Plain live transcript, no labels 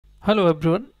Hello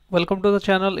everyone, welcome to the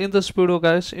channel. In this video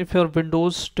guys, if your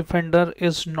Windows Defender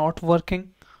is not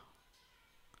working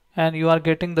and you are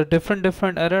getting the different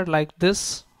error like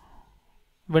this,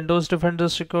 Windows Defender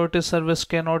security service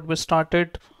cannot be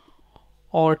started,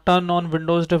 or turn on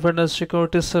Windows Defender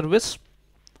security service.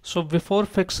 So before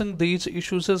fixing these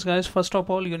issues guys, first of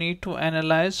all you need to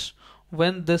analyze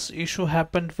when this issue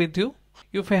happened with you.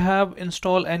 If you have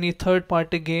installed any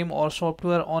third-party game or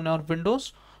software on your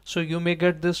Windows, so you may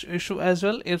get this issue as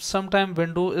well. If sometime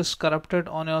Windows is corrupted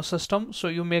on your system, so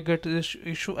you may get this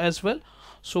issue as well.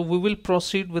 So we will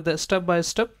proceed with the step by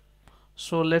step.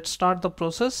 So let's start the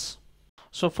process.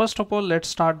 So first of all, let's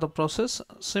start the process.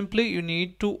 Simply you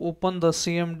need to open the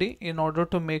CMD in order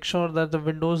to make sure that the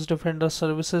Windows Defender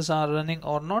services are running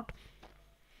or not.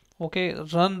 Okay,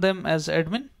 run them as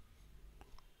admin.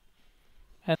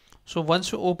 And so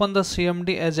once you open the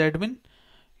CMD as admin,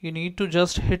 you need to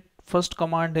just hit first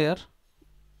command here,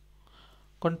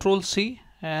 Control C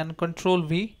and Control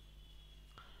V,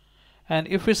 and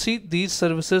if you see these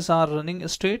services are running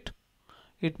straight,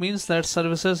 it means that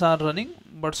services are running,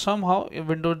 but somehow a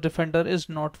Windows Defender is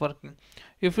not working.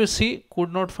 If you see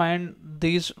could not find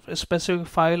these specific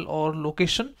file or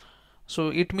location, so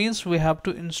it means we have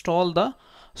to install the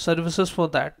services for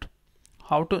that.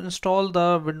 How to install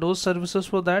the Windows services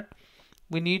for that?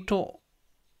 We need to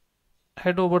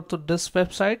head over to this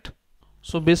website.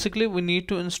 So basically we need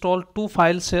to install two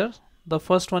files here. The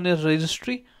first one is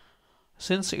registry.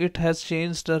 Since it has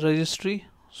changed the registry,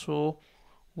 so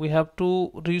we have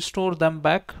to restore them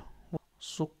back.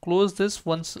 So close this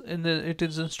once it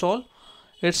is installed.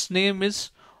 Its name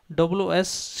is wscsvc.reg.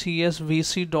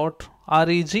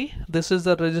 This is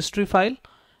the registry file,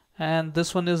 and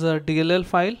this one is a DLL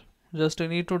file. Just you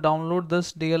need to download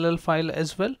this DLL file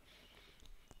as well.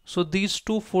 So these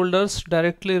two folders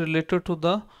directly related to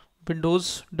the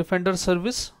Windows Defender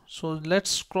service. So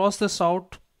let's cross this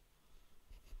out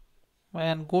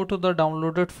and go to the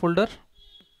downloaded folder.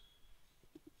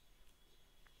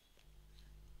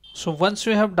 So once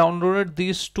you have downloaded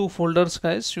these two folders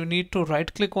guys, you need to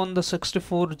right click on the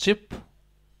 64 zip,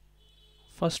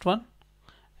 first one,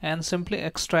 and simply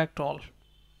extract all.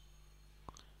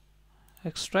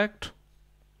 Extract.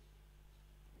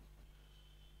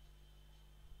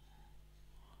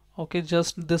 Okay,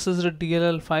 just this is the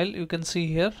DLL file you can see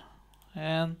here,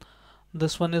 and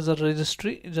this one is a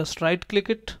registry. Just right click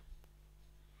it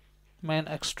and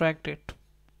extract it.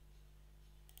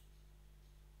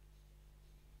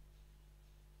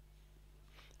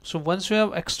 So once you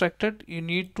have extracted, you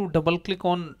need to double click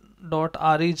on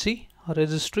 .reg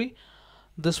registry.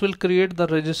 This will create the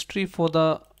registry for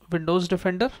the Windows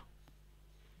Defender.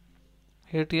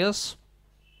 Hit yes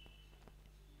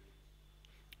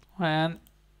and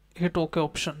hit OK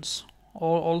options,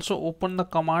 or also open the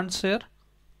commands here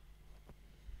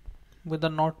with the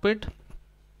notepad.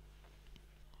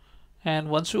 And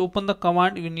once you open the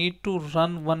command, you need to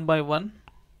run one by one.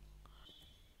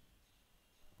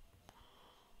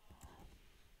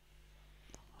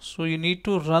 So you need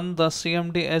to run the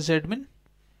CMD as admin,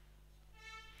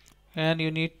 and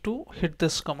you need to hit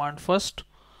this command first,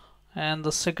 and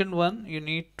the second one you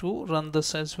need to run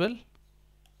this as well.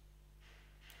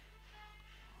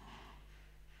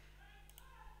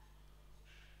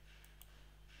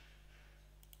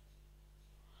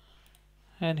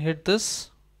 And hit this.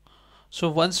 So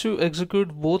once you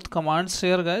execute both commands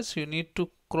here guys, you need to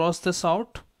cross this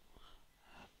out,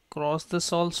 cross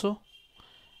this also,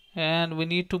 and we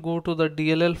need to go to the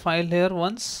DLL file here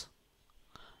once,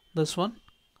 this one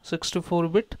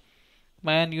 64-bit,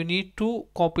 and you need to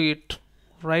copy it.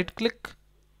 Right click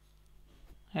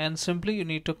and simply you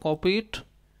need to copy it,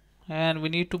 and we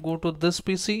need to go to this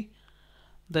PC,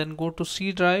 then go to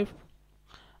C drive,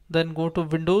 then go to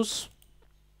Windows,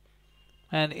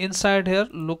 and inside here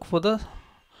look for the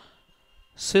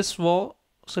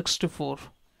syswow64,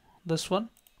 this one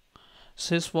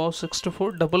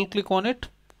syswow64. Double click on it,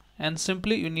 and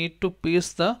simply you need to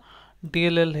paste the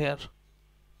DLL here.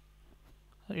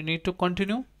 You need to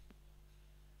continue,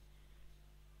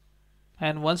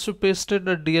 and once you pasted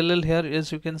the DLL here,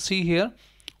 as you can see here,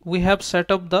 we have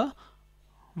set up the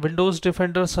Windows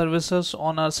Defender services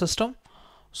on our system.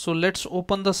 So let's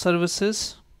open the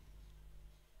services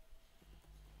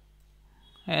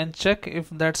and check if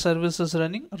that service is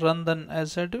running. Run them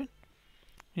as admin.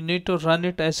 You need to run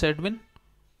it as admin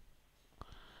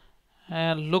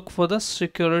and look for the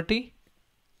security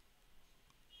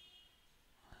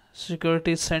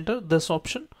center, this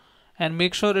option, and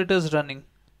make sure it is running.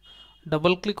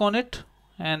 Double click on it,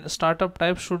 and startup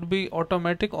type should be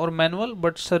automatic or manual,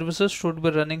 but services should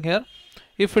be running here.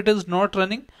 If it is not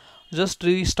running, just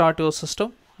restart your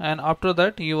system and after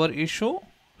that your issue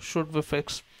should be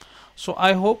fixed. So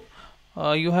I hope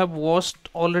you have watched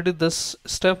already this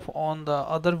step on the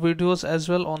other videos as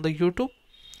well on the YouTube.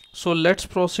 So let's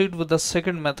proceed with the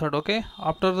second method. Okay,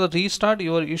 after the restart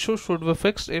your issue should be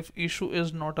fixed if issue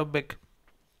is not a big.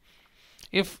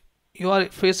 If you are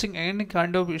facing any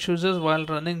kind of issues while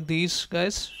running these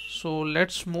guys, so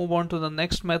let's move on to the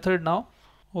next method now.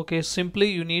 Okay, simply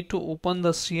you need to open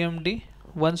the CMD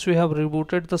once we have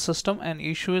rebooted the system and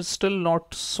issue is still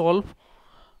not solved.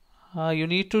 You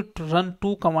need to run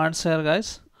two commands here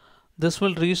guys. This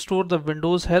will restore the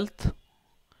Windows health,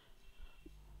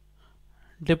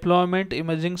 deployment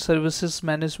imaging services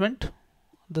management.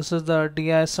 This is the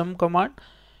DISM command.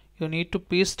 You need to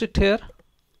paste it here.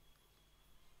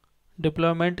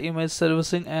 Deployment image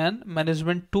servicing and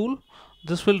management tool.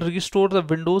 This will restore the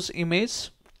Windows image,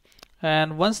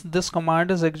 and once this command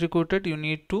is executed you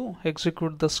need to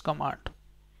execute this command.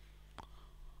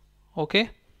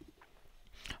 Okay,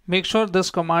 make sure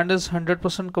this command is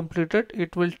 100% completed.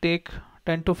 It will take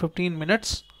 10 to 15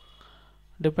 minutes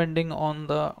depending on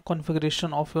the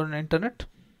configuration of your internet.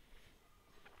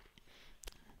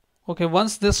 Okay,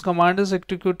 once this command is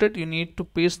executed you need to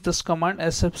paste this command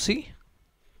sfc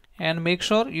and make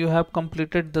sure you have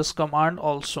completed this command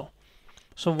also.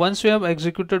 So once you have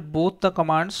executed both the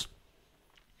commands,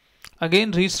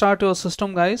 again restart your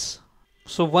system guys.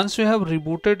 So once you have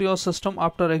rebooted your system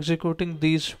after executing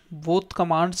these both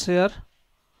commands here,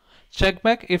 check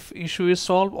back if issue is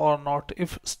solved or not.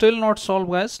 If still not solved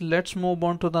guys, let's move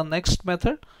on to the next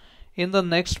method. In the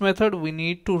next method we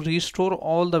need to restore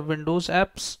all the Windows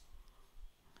apps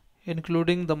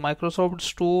including the Microsoft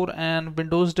Store and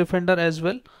Windows Defender as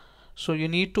well. So you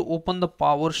need to open the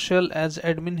PowerShell as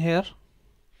admin here,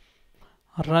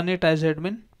 run it as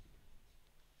admin.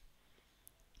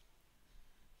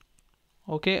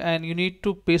 Okay, and you need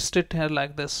to paste it here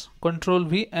like this, Ctrl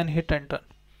V and hit enter.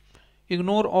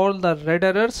 Ignore all the red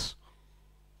errors.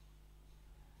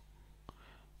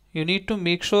 You need to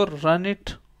make sure run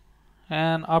it,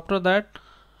 and after that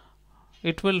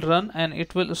it will run and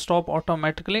it will stop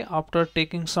automatically after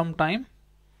taking some time.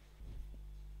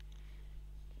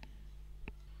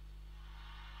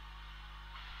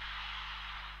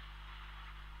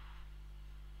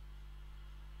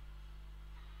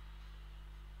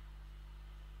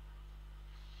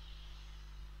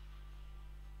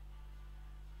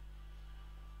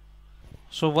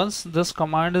 So once this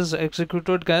command is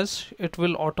executed guys, it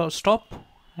will auto stop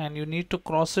and you need to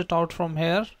cross it out from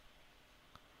here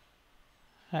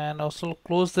and also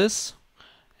close this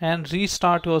and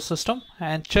restart your system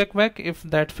and check back if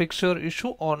that fixes your issue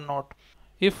or not.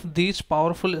 If these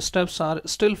powerful steps are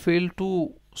still fail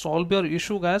to solve your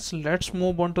issue guys, let's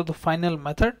move on to the final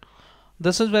method.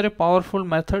 This is very powerful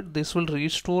method. This will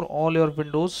restore all your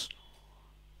Windows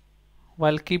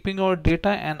while keeping your data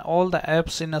and all the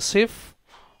apps in a safe.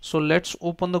 So let's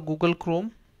open the Google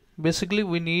Chrome. Basically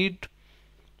we need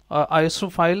a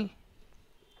ISO file.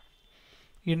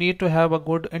 You need to have a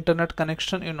good internet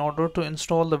connection in order to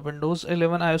install the Windows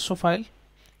 11 ISO file,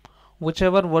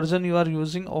 whichever version you are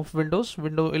using of Windows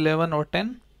 11 or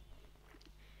 10.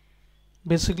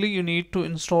 Basically you need to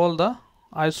install the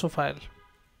ISO file,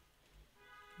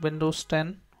 Windows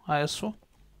 10 ISO.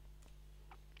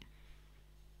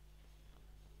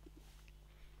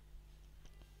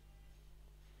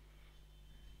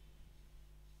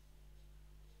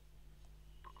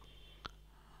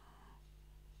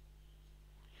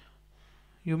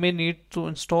 You may need to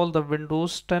install the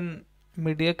Windows 10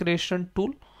 media creation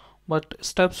tool, but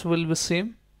steps will be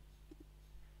same.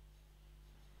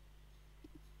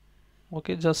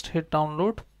 Okay, just hit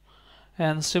download,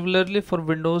 and similarly for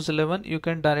Windows 11 you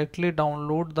can directly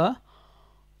download the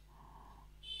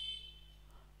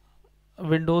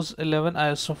Windows 11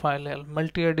 ISO file.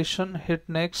 Multi-edition, hit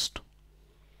next.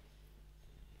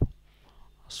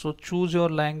 So choose your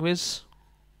language,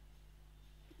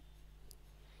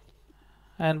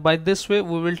 and by this way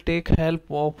we will take help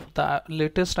of the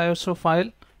latest ISO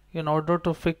file in order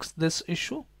to fix this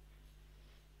issue.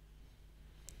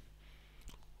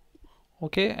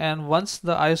 Okay, and once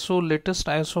the latest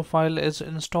ISO file is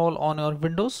installed on your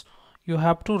Windows, you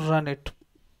have to run it.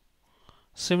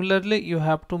 Similarly you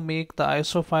have to make the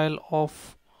ISO file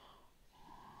of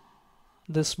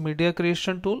this media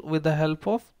creation tool with the help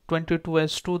of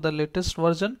 22H2, the latest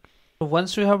version. So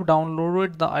once you have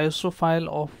downloaded the ISO file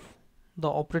of the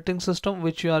operating system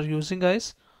which you are using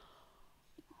guys,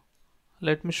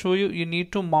 let me show you. You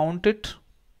need to mount it.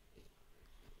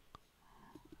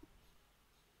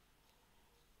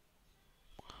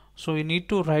 So you need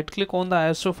to right click on the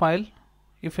ISO file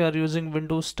if you are using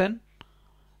Windows 10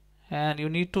 and you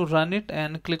need to run it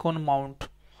and click on mount.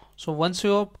 So once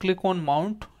you click on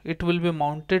mount, it will be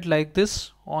mounted like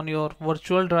this on your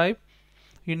virtual drive.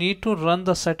 You need to run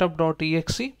the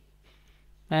setup.exe,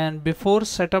 and before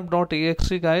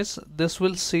setup.exe guys, this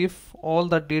will save all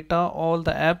the data, all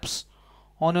the apps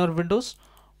on your Windows,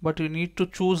 but you need to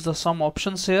choose the some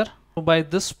options here. So by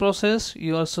this process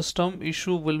your system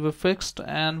issue will be fixed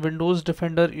and Windows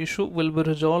Defender issue will be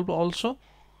resolved also.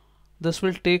 This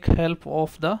will take help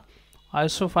of the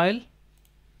ISO file,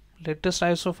 latest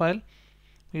ISO file.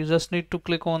 You just need to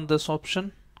click on this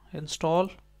option, install.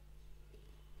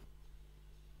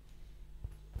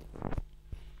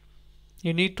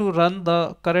 You need to run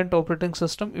the current operating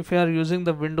system. If you are using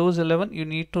the Windows 11, you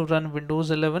need to run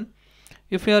Windows 11.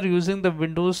 If you are using the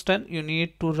Windows 10, you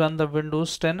need to run the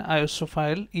Windows 10 ISO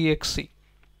file exe.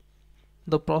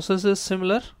 The process is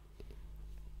similar.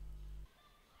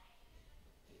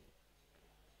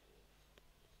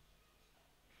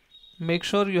 Make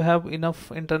sure you have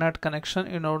enough internet connection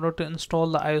in order to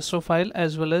install the ISO file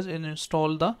as well as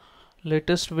install the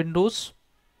latest Windows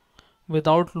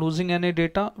without losing any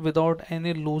data, without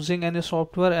losing any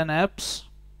software and apps.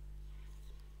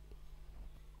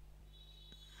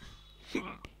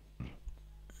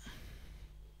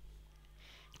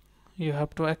 You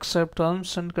have to accept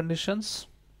terms and conditions.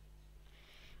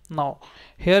 Now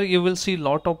here you will see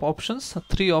lot of options,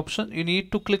 3 options. You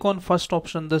need to click on first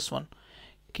option, this one,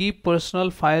 keep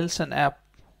personal files and app.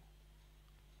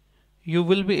 You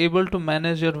will be able to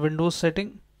manage your Windows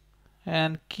setting,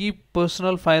 and keep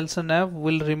personal files and app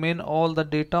will remain all the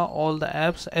data, all the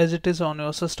apps as it is on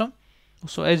your system.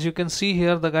 So as you can see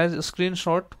here, the guys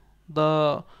screenshot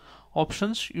the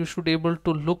options. You should be able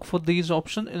to look for these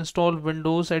options: install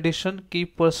Windows Edition,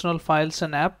 keep personal files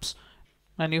and apps.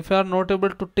 And if you are not able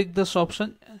to tick this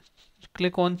option,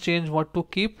 click on change what to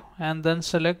keep and then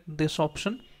select this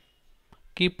option,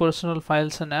 keep personal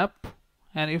files and app.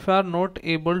 And if you are not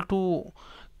able to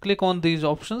click on these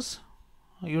options,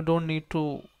 you don't need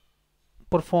to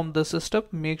perform this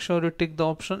step. Make sure you tick the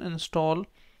option install,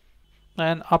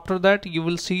 and after that you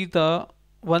will see the,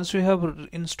 once you have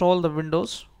installed the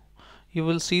Windows, you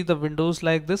will see the Windows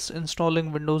like this,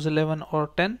 installing Windows 11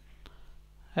 or 10,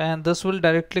 and this will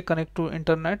directly connect to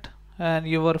internet, and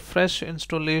your fresh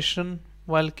installation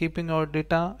while keeping your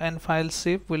data and files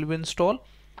safe will be installed,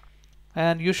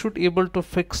 and you should be able to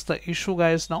fix the issue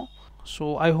guys now.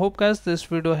 So I hope guys this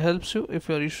video helps you. If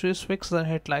your issue is fixed, then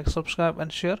hit like, subscribe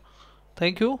and share.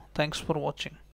 Thank you. Thanks for watching.